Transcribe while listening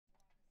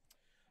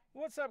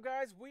What's up,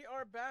 guys? We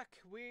are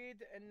back with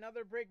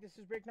another break. This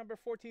is break number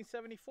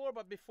 1474,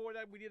 but before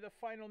that we did a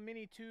final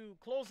mini to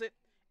close it,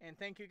 and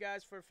thank you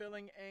guys for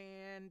filling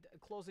and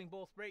closing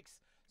both breaks.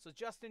 So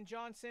Justin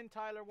Johnson,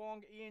 Tyler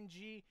Wong, Ian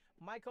G,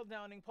 Michael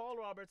Downing, Paul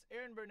Roberts,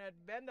 Aaron Burnett,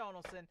 Ben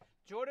Donaldson,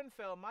 Jordan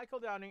Fell, Michael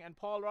Downing, and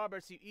Paul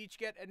Roberts. You each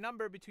get a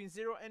number between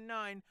 0 and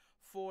 9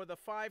 for the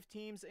 5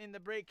 teams in the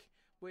break,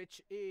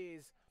 which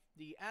is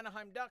the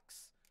Anaheim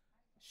Ducks,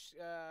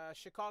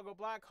 Chicago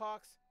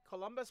Blackhawks,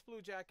 Columbus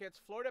Blue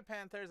Jackets, Florida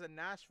Panthers, and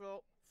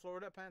Nashville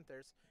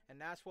Predators.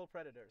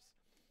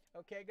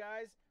 Okay,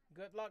 guys,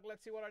 good luck.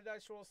 Let's see what our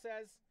dice roll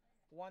says.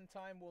 1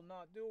 time will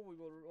not do. We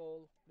will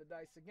roll the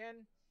dice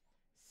again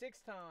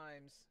 6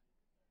 times.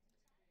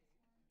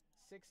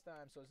 6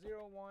 times. So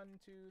 0, 1,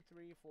 2,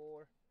 3,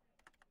 4,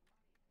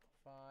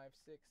 5,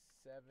 6,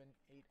 7,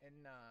 8,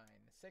 and 9.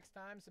 6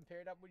 times and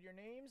pair it up with your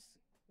names.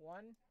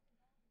 1,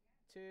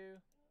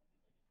 2,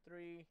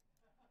 3,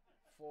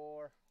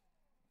 4,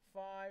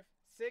 5,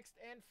 6th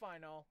and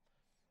final.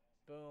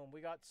 Boom.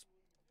 We got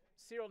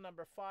serial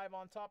number 5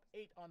 on top,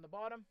 8 on the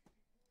bottom.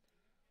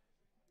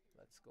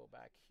 Let's go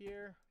back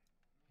here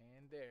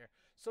and there.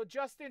 So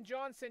Justin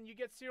Johnson, you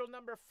get serial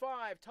number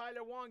 5.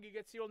 Tyler Wong, you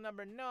get serial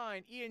number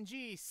 9. Ian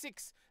G,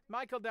 6.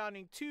 Michael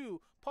Downing,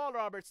 2. Paul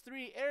Roberts,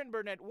 3. Aaron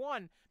Burnett,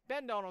 1.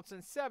 Ben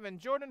Donaldson, 7.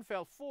 Jordan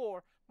Fell,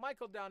 4.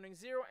 Michael Downing,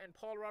 0. And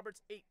Paul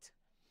Roberts, 8.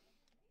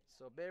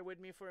 So bear with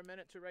me for a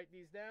minute to write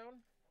these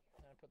down.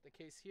 I'll put the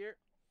case here.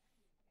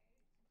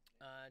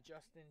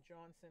 Justin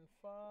Johnson,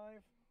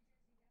 5.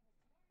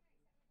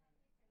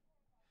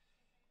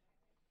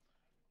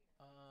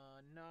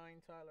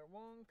 9, Tyler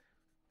Wong.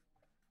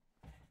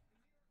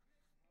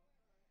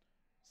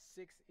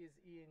 6 is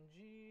Ian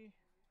G.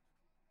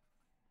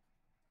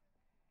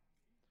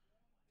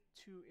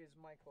 2 is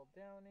Michael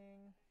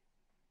Downing.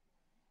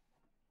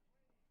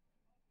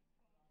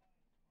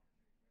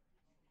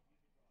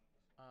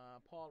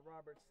 'Paul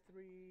Roberts,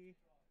 3.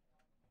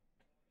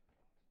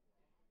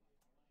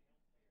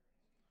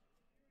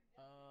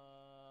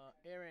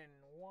 Aaron,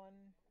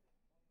 1.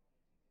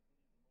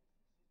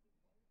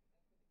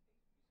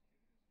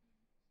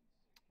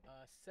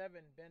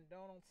 7, Ben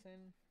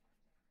Donaldson.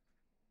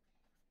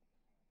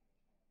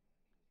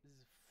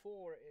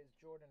 4 is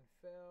Jordan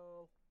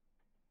Fell.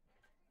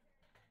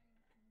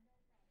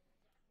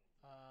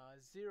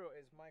 0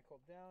 is Michael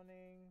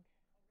Downing.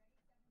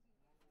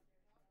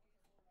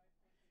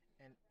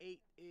 And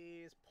 8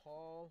 is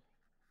Paul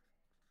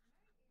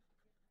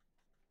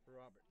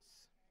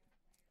Roberts.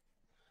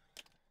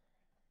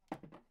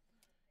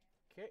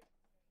 Okay,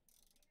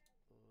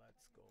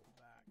 let's go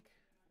back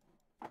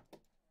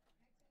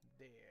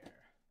there.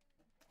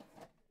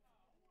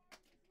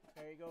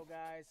 There you go,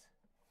 guys.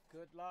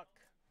 Good luck.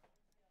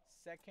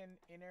 Second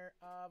inner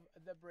of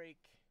the break.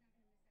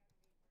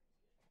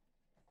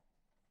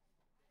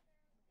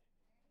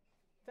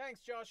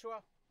 Thanks,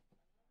 Joshua.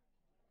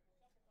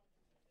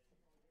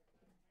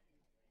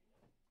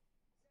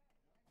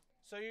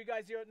 So you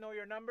guys know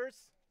your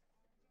numbers?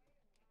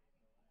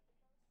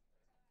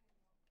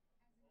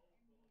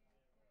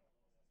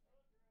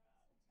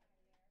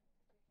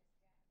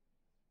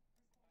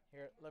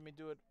 Here, let me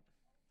do it.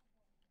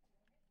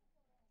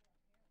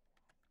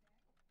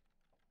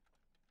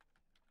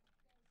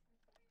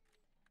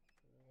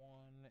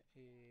 One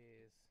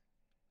is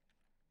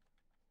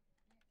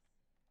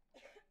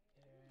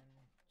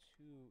and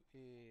 2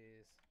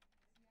 is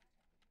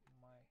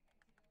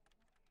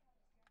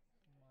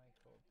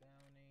Michael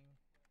Downing.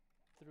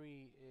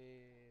 3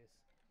 is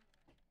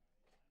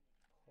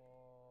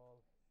Paul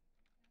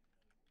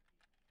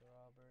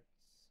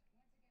Roberts.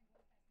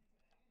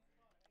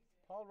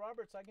 Paul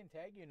Roberts, I can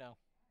tag you now.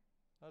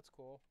 That's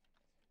cool.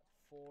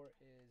 4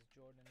 is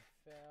Jordan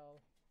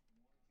Fell.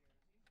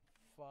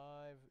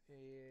 5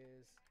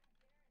 is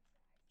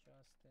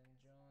Justin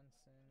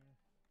Johnson.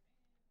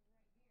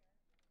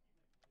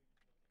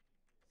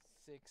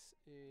 6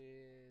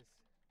 is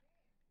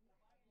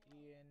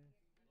Ian.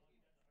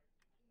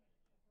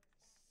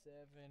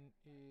 7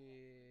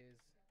 is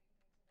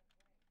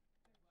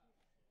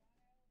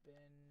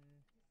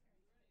Ben.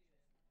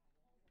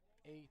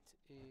 8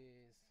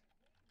 is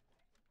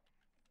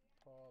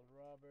Paul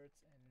Roberts,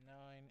 and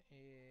 9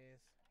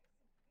 is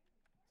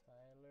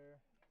Tyler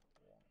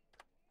Wong.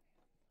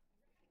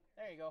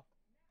 There you go.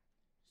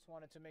 Just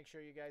wanted to make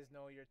sure you guys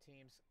know your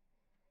teams.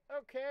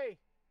 Okay.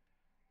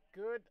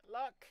 Good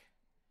luck.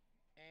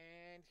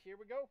 And here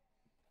we go.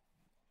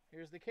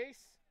 Here's the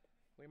case.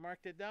 We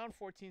marked it down,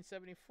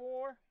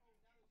 1474.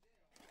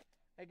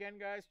 Again,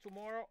 guys,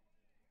 tomorrow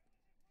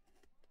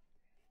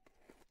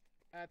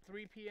at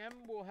 3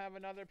 p.m. we'll have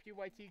another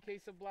PYT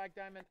case of Black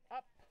Diamond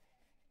up.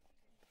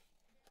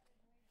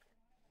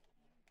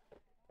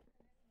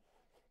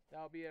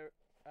 That'll be a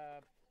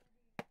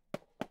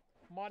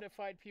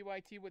modified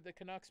PYT with the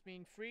Canucks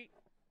being free.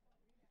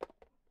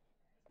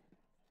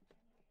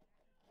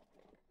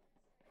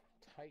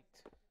 Tight.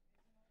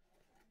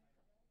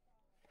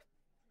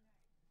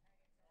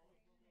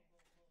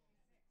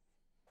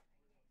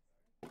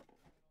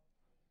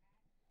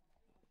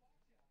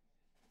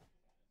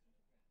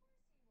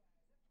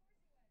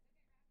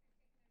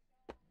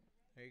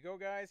 There you go,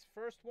 guys.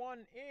 First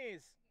one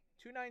is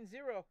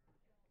 290.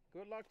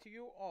 Good luck to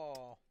you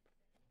all.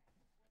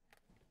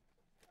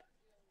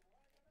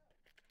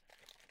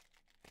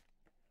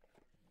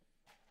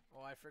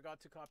 Oh, I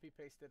forgot to copy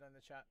paste it on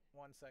the chat.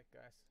 One sec,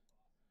 guys.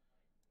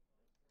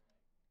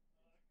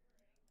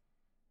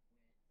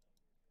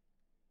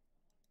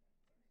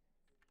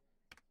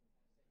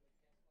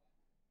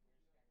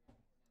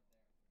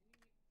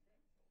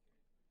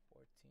 $14.74.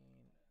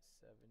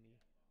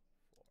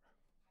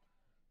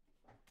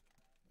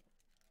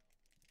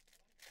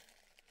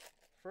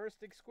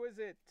 First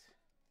exquisite.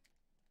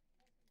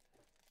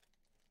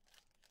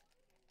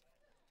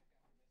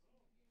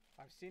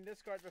 I've seen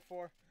this card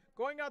before.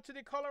 Going out to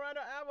the Colorado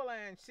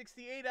Avalanche,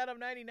 68 out of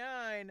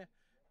 99.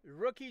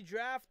 Rookie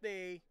draft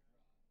day,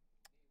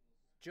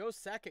 Joe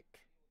Sakic.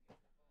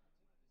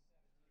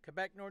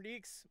 Quebec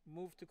Nordiques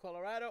moved to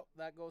Colorado.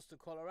 That goes to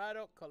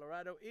Colorado.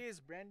 Colorado is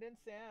Brendan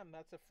Sam.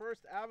 That's the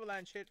first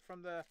Avalanche hit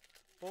from the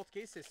both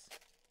cases.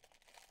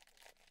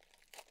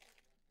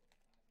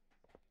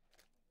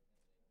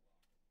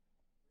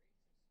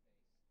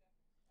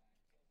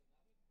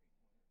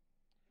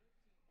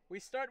 We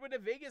start with a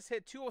Vegas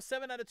hit,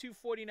 207 out of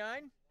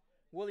 249.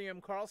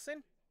 William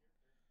Karlsson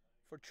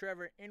for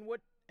Trevor Inwood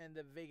and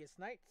the Vegas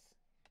Knights.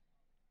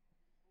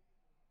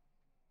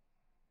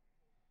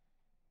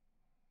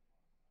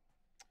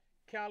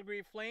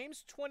 Calgary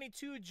Flames,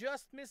 22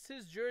 just missed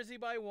his jersey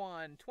by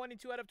 1.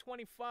 22 out of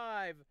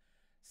 25.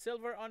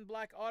 Silver on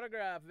black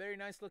autograph. Very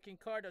nice looking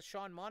card of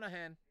Sean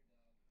Monahan.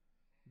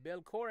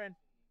 Bill Corin.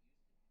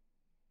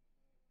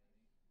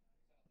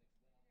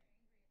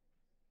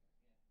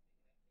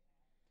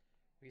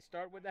 We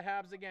start with the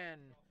Habs again.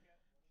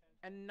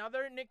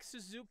 Another Nick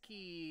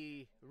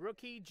Suzuki.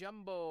 Rookie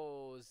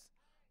Jumbos.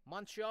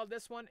 Montreal,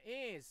 this one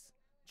is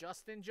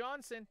Justin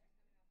Johnson.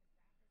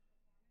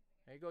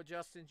 There you go,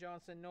 Justin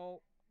Johnson.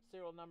 No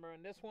serial number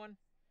in this one.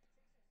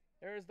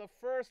 There's the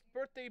first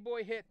birthday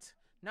boy hit.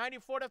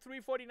 94 to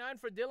 349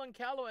 for Dylan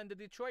Callow and the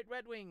Detroit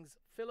Red Wings.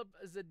 Philip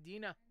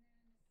Zadina.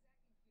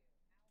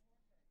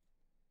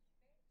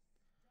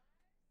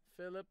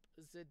 Philip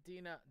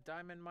Zadina,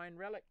 Diamond Mine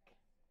Relic.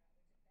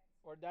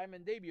 Or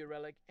Diamond Debut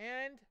Relic.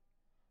 And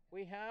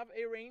we have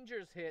a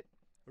Rangers hit.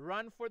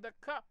 Run for the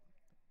Cup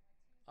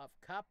of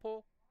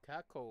Capo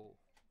Caco.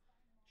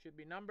 Should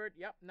be numbered.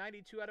 Yep,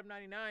 92 out of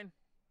 99.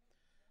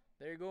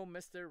 There you go,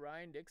 Mr.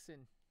 Ryan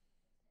Dixon.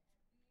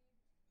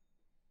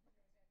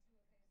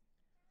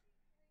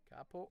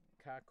 Capo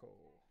Caco.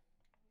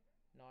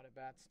 Not a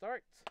bad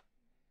start.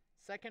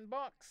 Second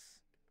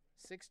box.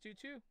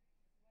 622.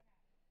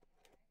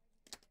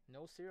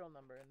 No serial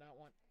number in that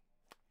one.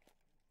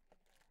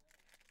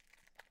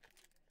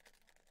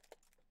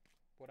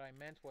 What I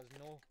meant was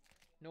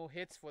no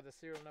hits for the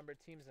serial number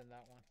teams in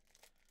that one.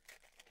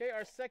 Okay,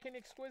 our second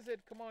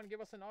exquisite. Come on,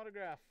 give us an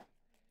autograph.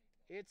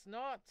 It's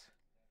not.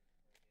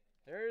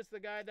 There's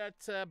the guy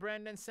that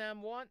Brandon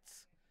Sam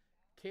wants.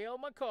 Cale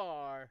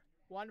Makar.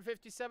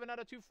 157 out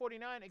of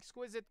 249.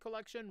 Exquisite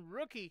Collection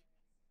rookie.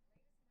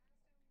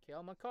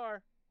 Cale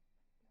Makar.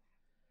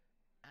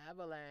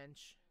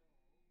 Avalanche.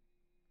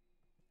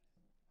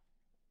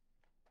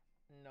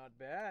 Not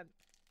bad.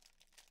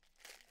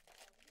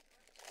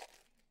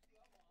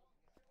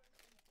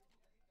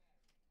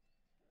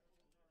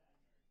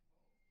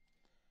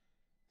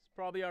 It's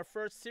probably our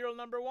first serial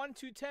number 1.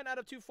 210 out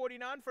of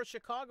 249 for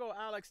Chicago.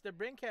 Alex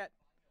DeBrincat.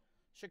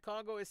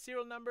 Chicago is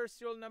serial number.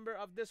 Serial number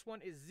of this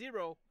one is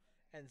 0.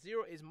 And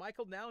 0 is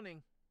Michael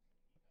Downing.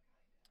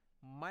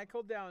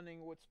 Michael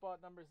Downing with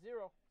spot number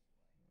 0.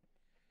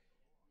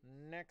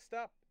 Next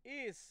up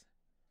is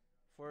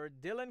for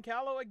Dylan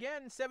Callow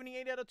again.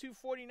 78 out of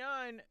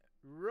 249.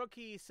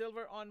 Rookie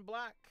silver on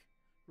black.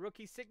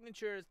 Rookie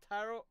signatures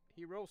Taro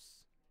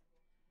Hiroshi.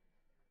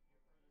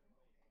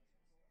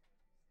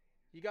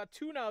 You got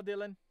 2 now,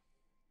 Dylan.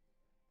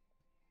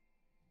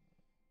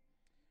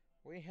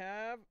 We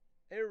have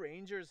a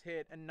Rangers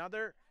hit.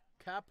 Another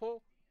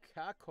Capo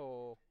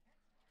Caco.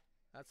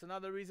 That's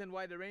another reason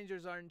why the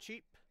Rangers aren't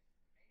cheap.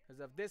 Because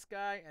of this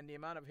guy and the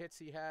amount of hits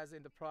he has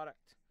in the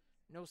product.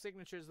 No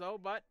signatures though,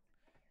 but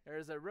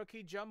there's a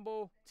rookie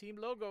jumbo team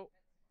logo.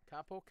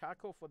 Capo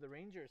Caco for the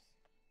Rangers.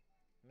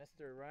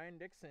 Mr. Ryan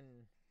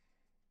Dixon.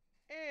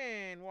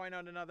 And why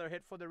not another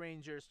hit for the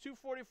Rangers?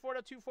 244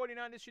 to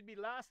 249. This should be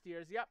last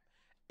year's. Yep.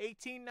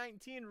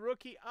 18-19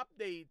 rookie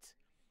update.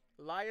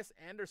 Elias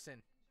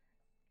Anderson.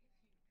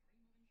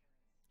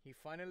 He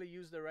finally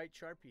used the right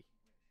Sharpie.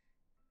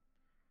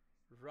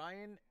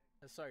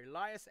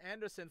 Elias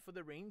Anderson for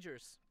the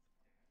Rangers.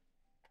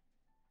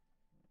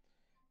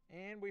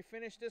 And we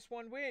finish this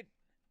one with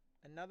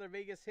another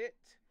Vegas hit.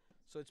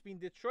 So it's been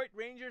Detroit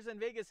Rangers and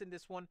Vegas in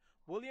this one.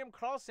 William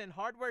Karlsson,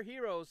 Hardware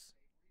Heroes.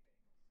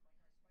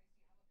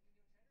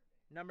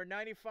 Number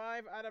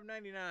 95 out of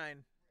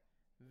 99.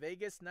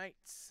 Vegas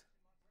Knights.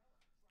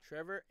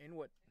 Trevor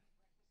Inwood.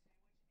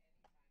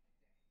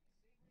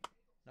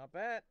 Not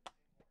bad.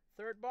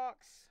 Third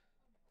box.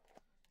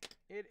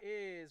 It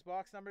is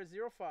box number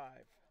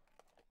 05.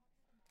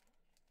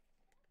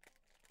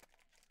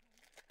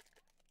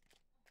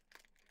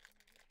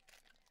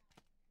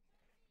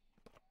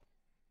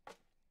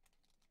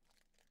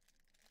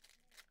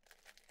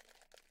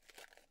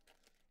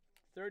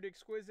 Third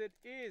exquisite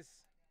is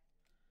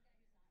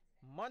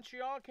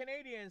Montreal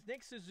Canadiens,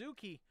 Nick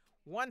Suzuki,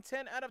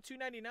 110 out of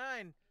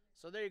 299.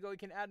 So there you go. You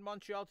can add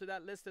Montreal to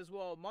that list as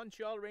well.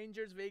 Montreal,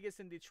 Rangers, Vegas,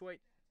 and Detroit.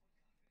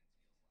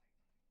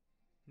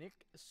 Nick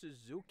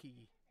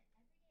Suzuki.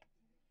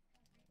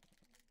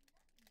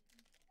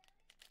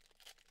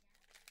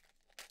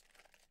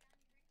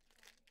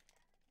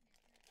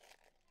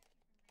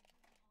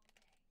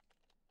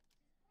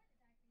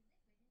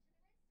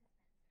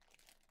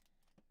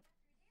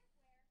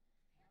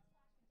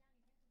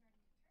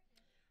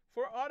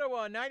 For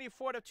Ottawa,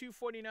 94 to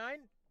 249,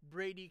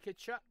 Brady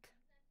Tkachuk.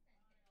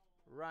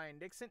 Ryan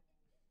Dixon.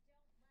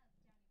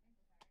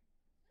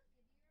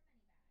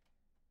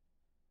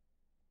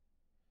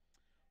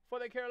 For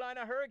the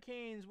Carolina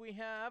Hurricanes, we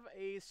have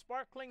a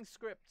Sparkling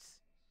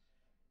Scripts.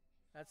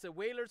 That's a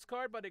Whalers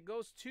card, but it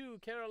goes to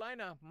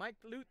Carolina.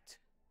 Mike Lute.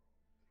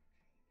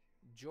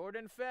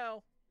 Jordan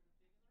Fell.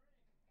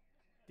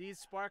 These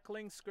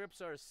Sparkling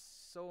Scripts are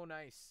so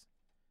nice.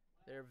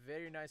 They're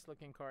very nice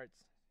looking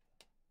cards.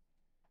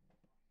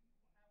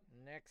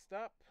 Next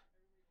up,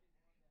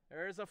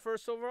 there's a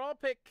first overall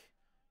pick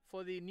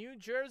for the New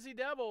Jersey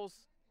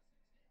Devils.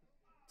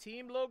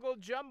 Team logo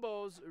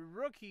jumbos,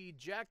 rookie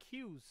Jack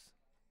Hughes.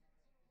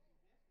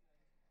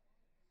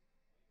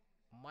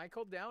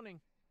 Michael Downing.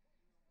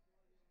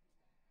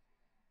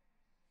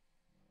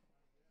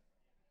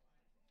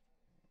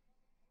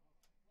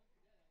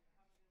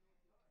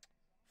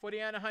 For the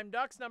Anaheim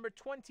Ducks, number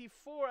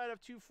 24 out of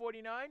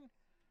 249. Is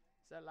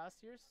that last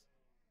year's?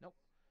 Nope.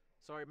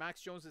 Sorry,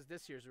 Max Jones is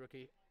this year's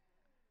rookie.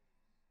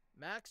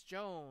 Max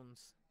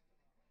Jones.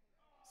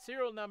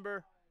 Serial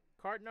number,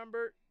 card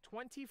number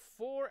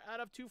 24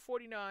 out of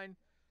 249.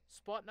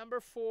 Spot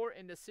number 4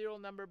 in the serial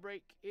number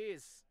break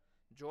is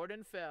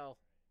Jordan Fell.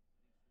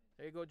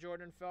 There you go,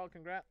 Jordan Fell.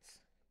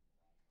 Congrats.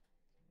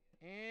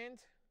 And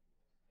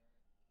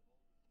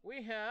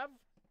we have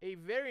a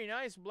very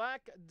nice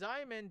black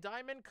diamond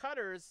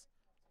cutters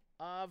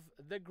of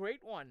the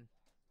great one,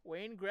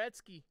 Wayne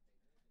Gretzky,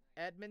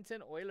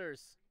 Edmonton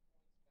Oilers.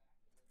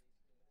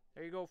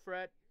 There you go,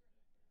 Fred.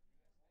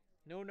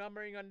 No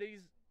numbering on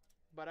these,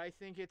 but I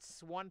think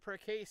it's 1 per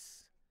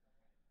case.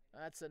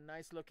 That's a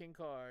nice looking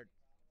card.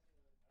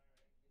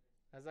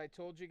 As I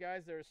told you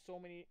guys, there's so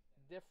many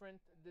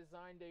different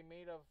designs they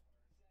made of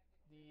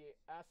the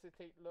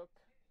acetate look.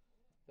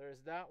 There's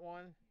that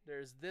one.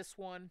 There's this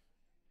one.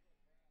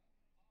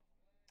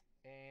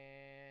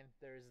 And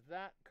there's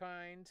that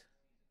kind.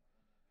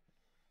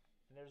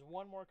 And there's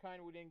one more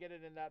kind. We didn't get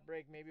it in that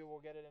break. Maybe we'll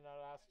get it in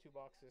our last 2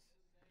 boxes.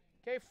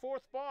 Okay,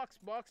 4th box.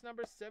 Box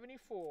number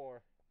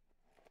 74.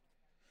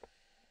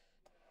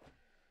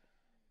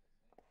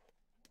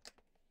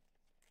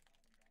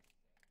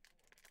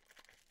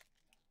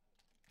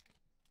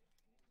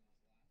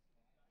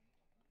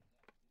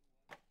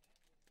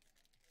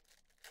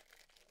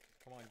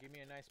 Come on, give me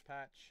a nice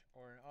patch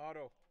or an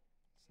auto.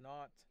 It's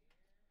not.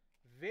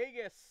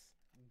 Vegas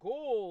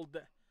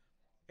Gold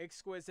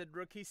Exquisite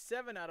Rookie,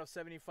 7 out of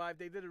 75.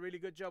 They did a really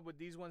good job with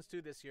these ones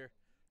too this year.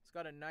 It's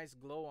got a nice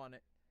glow on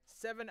it.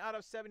 7 out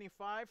of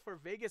 75 for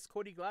Vegas,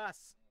 Cody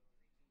Glass.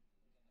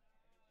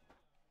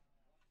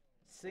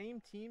 Same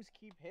teams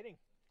keep hitting.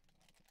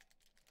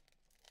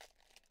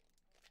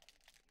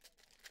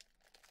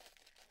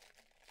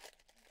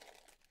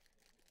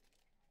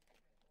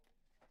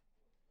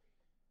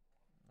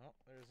 Oh,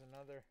 there's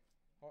another.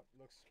 Oh, it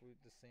looks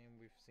the same.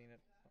 We've seen it.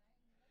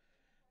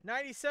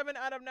 97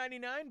 out of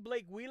 99,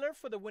 Blake Wheeler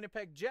for the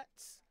Winnipeg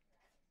Jets.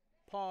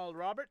 Paul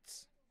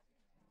Roberts.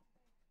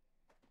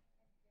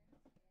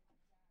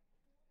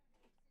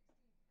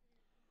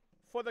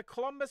 For the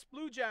Columbus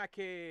Blue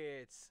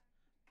Jackets,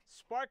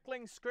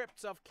 Sparkling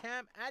Scripts of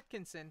Cam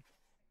Atkinson.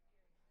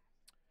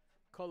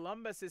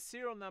 Columbus is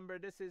serial number.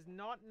 This is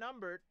not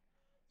numbered.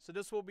 So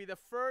this will be the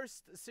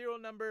first serial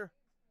number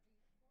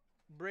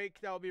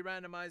break that will be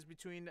randomized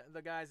between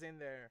the guys in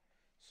there.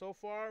 So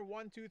far,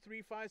 1, 2,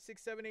 3, 5,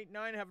 6, 7, 8,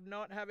 9 have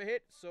not have a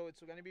hit. So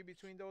it's going to be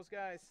between those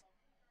guys.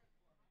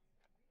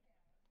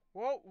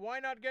 Well, why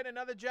not get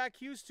another Jack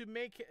Hughes to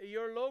make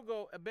your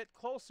logo a bit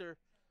closer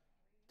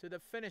to the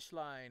finish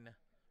line?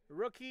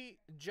 Rookie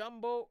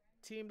Jumbo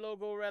Team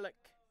Logo Relic,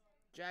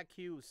 Jack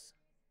Hughes.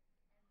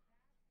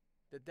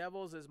 The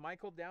Devils is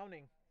Michael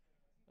Downing.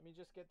 Let me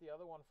just get the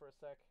other one for a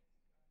sec.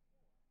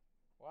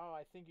 Wow,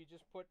 I think you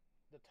just put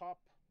the top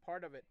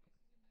part of it.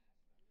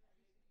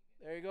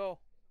 There you go.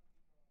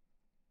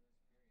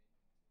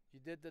 You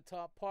did the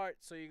top part,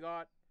 so you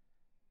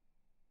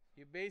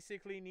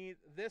basically need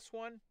this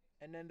one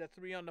and then the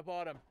 3 on the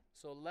bottom.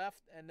 So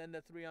left and then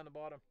the 3 on the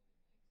bottom.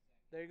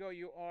 There you go.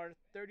 You are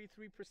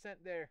 33%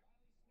 there.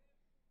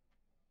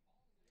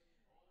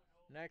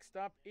 Next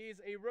up is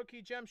a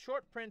rookie gem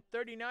short print,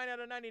 39 out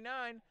of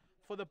 99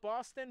 for the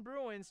Boston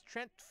Bruins,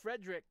 Trent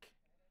Frederick.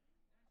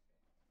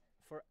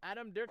 For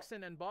Adam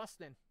Dirksen and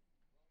Boston.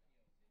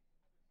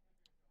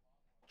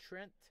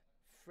 Trent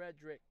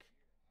Frederick.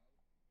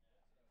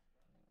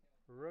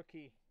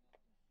 Rookie.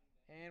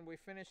 And we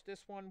finish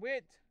this one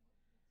with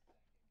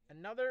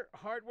Another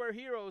Hardware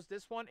Heroes.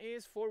 This one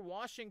is for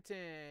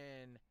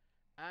Washington.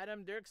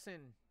 Adam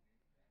Dirksen.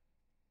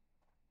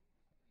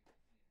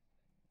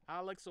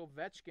 Alex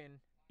Ovechkin.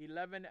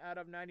 11 out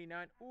of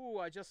 99. Ooh,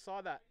 I just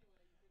saw that.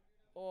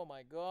 Oh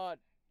my god.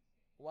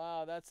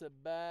 Wow, that's a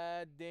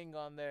bad ding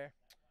on there.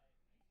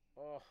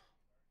 Oh.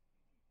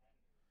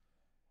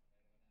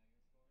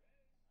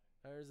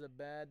 There's a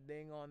bad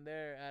ding on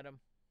there, Adam.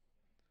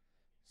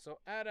 So,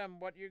 Adam,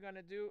 what you're going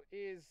to do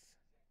is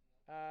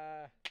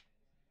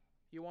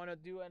you want to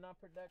do an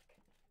upper deck,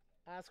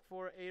 ask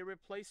for a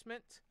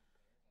replacement.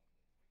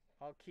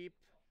 I'll keep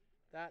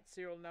that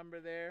serial number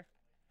there.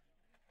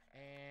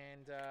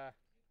 And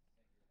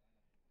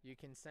you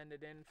can send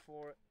it in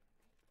for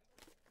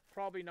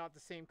probably not the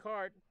same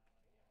card,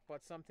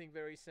 but something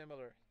very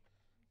similar.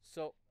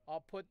 So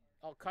I'll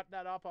cut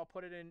that up. I'll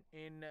put it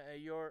in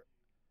your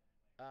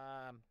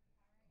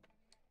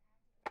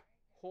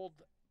hold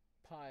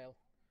pile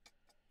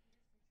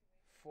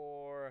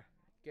for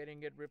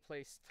getting it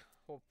replaced,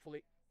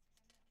 hopefully.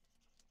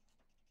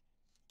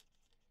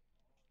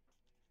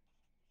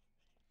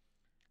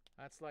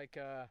 That's like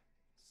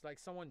it's like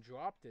someone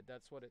dropped it.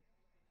 That's what it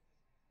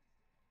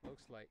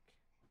looks like.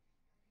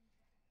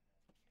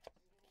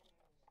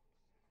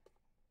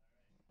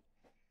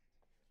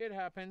 It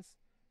happens.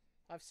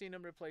 I've seen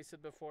them replace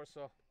it before,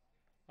 so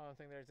I don't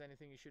think there's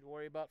anything you should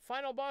worry about.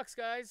 Final box,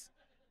 guys.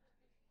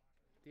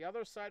 The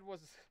other side was,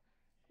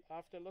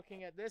 after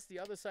looking at this, the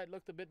other side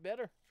looked a bit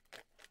better.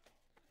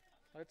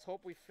 Let's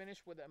hope we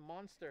finish with a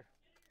monster.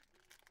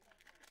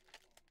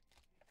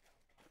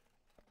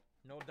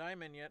 No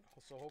diamond yet,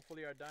 so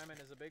hopefully our diamond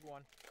is a big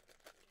one.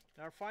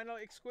 And our final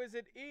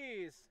exquisite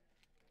is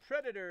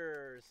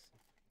Predators.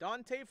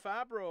 Dante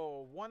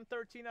Fabro,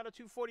 113 out of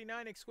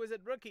 249,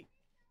 exquisite rookie.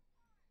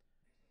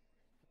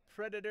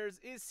 Predators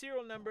is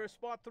serial number.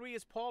 Spot 3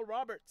 is Paul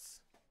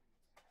Roberts.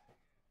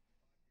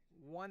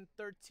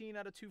 113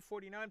 out of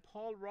 249.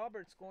 Paul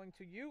Roberts going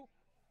to you.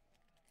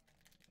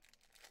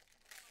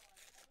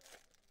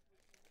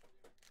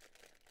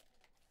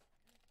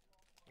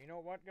 You know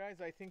what,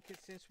 guys? I think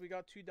since we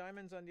got 2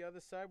 diamonds on the other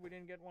side, we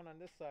didn't get one on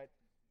this side.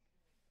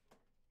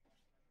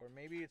 Or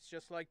maybe it's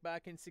just like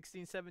back in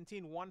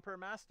 16-17, 1 per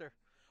master.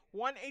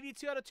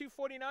 182 out of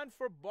 249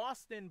 for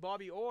Boston,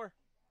 Bobby Orr.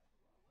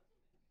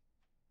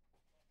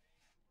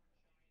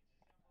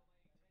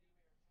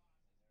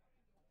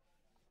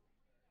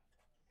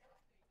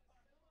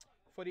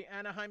 For the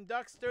Anaheim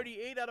Ducks,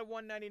 38 out of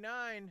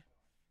 199.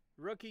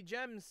 Rookie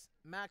Gems,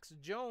 Max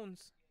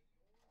Jones.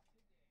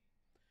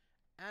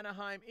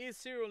 Anaheim is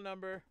serial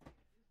number.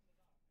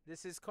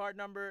 This is card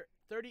number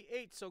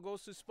 38, so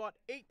goes to spot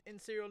 8 in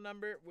serial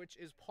number, which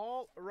is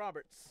Paul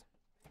Roberts.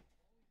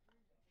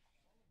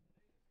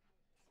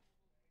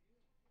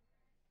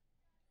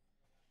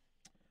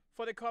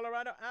 For the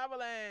Colorado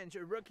Avalanche,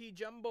 rookie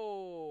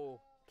jumbo,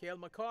 Cale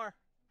Makar.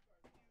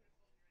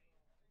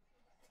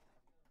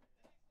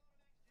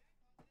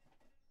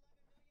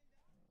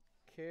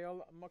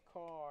 Cale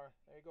Makar.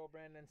 There you go,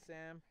 Brandon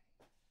Sam.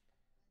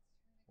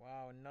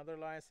 Wow, another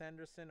Elias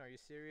Anderson. Are you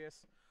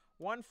serious?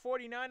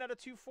 149 out of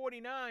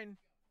 249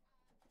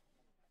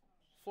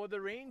 for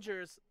the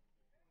Rangers.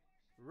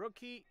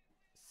 Rookie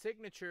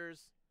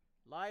signatures,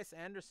 Elias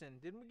Anderson.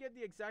 Didn't we get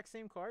the exact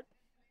same card?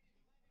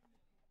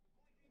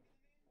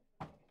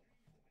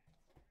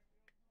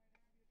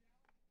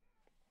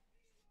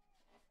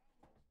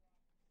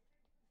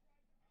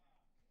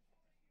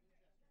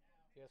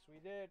 Yes, we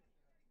did.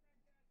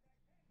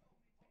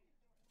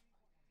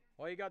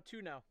 Well, you got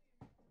 2 now.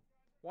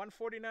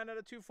 149 out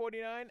of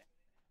 249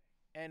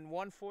 and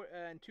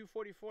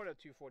 244 out of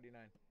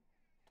 249.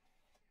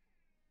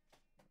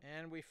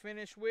 And we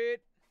finish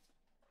with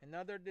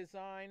another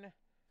design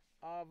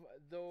of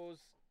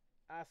those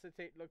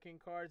acetate looking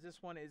cards.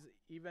 This one is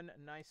even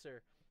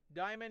nicer.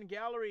 Diamond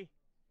Gallery,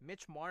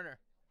 Mitch Marner,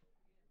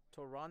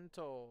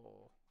 Toronto.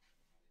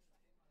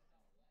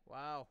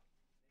 Wow.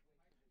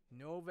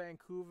 No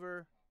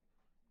Vancouver,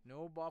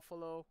 no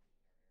Buffalo.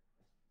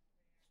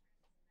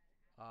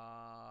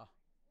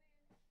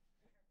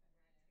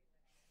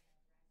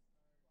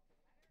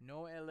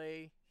 No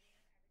LA.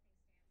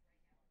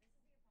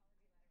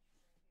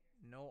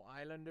 No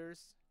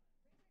Islanders.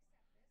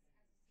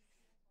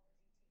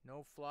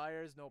 No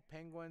Flyers, no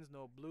Penguins,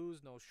 no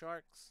Blues, no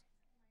Sharks.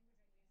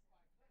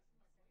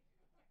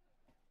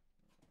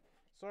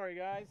 Sorry,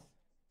 guys.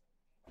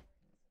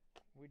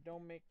 We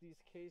don't make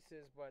these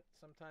cases, but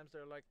sometimes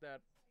they're like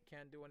that.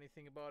 Can't do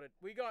anything about it.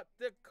 We got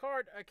the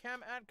card,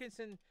 Cam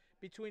Atkinson,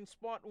 between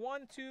spot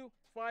 1, 2,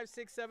 5,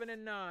 6, 7,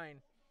 and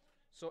 9.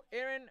 So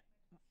Aaron,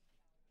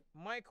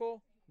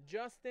 Michael,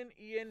 Justin,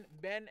 Ian,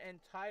 Ben, and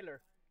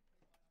Tyler.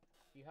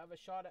 You have a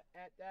shot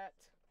at that.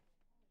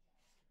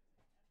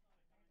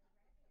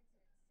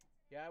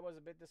 Yeah, it was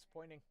a bit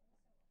disappointing.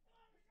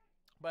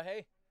 But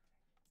hey,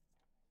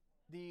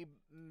 the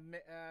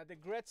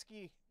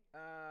Gretzky,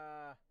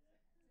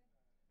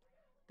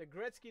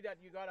 that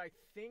you got, I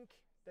think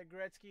the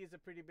Gretzky is a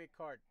pretty big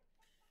card.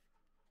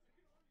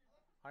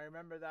 I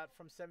remember that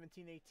from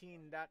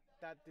 17-18. That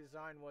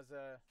design was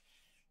a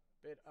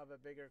bit of a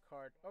bigger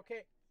card.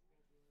 Okay,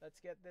 let's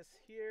get this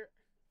here.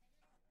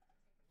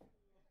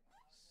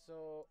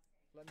 So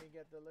let me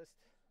get the list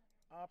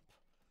up.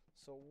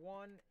 So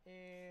 1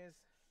 is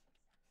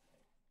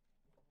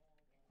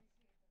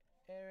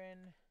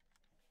Aaron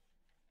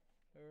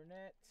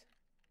Burnett.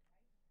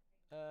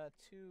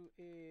 2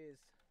 is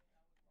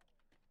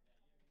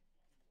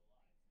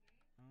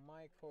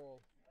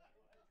Michael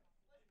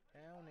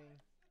Downing.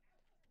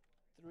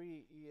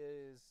 3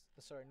 is,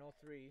 sorry, no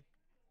 3.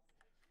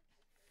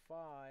 5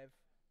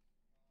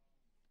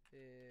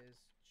 is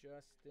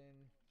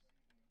Justin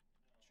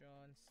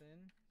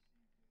Johnson.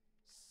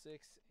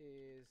 6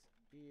 is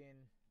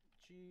Ian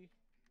G.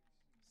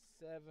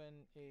 7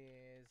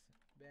 is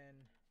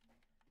Ben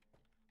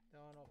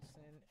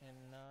Donaldson.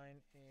 And 9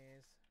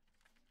 is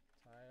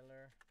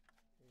Tyler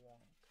Wonk.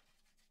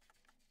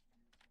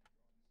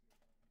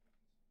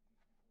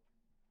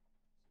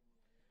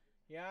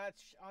 Yeah,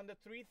 it's on the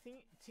 3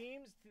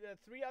 teams, the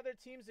 3 other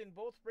teams in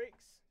both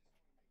breaks.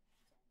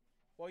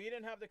 Well, you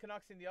didn't have the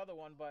Canucks in the other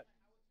one, but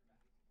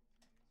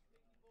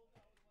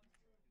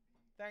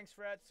thanks,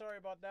 Fred. Sorry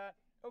about that.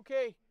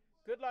 Okay,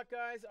 good luck,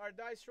 guys. Our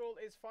dice roll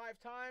is 5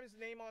 times.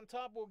 Name on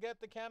top will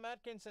get the Cam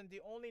Atkinson,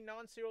 the only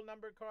non-serial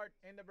number card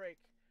in the break.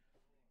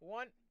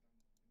 1,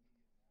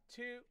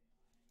 2,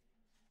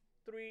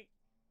 3,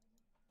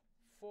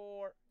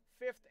 4.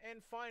 5th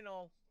and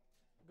final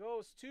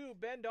goes to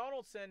Ben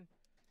Donaldson.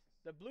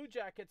 The Blue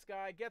Jackets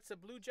guy gets a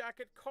Blue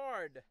Jacket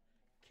card.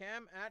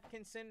 Cam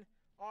Atkinson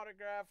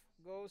autograph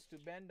goes to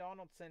Ben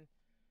Donaldson.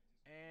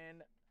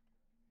 And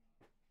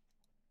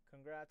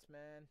congrats,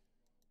 man.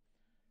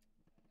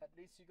 At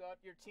least you got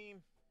your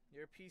team,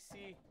 your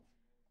PC.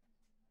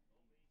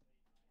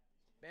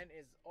 Ben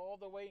is all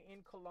the way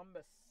in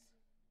Columbus.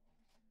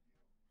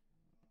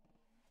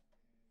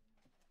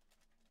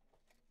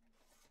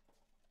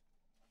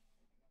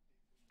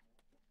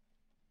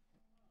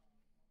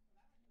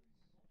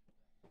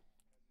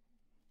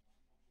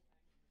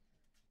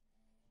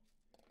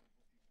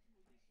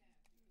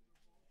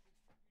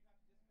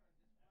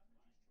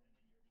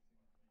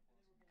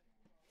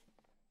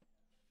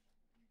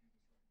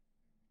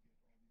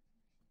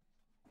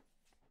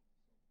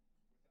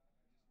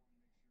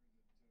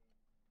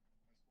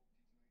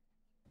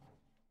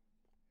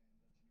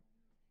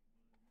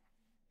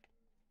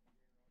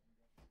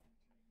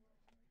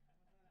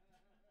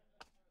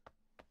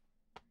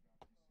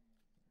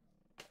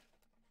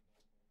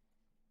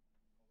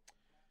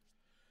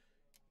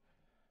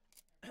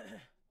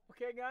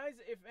 Okay, guys,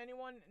 if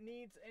anyone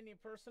needs any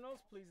personals,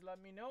 please let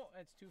me know.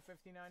 It's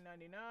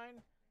 $259.99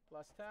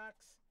 plus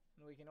tax,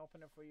 and we can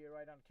open it for you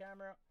right on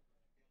camera.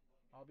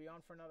 I'll be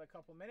on for another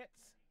couple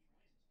minutes.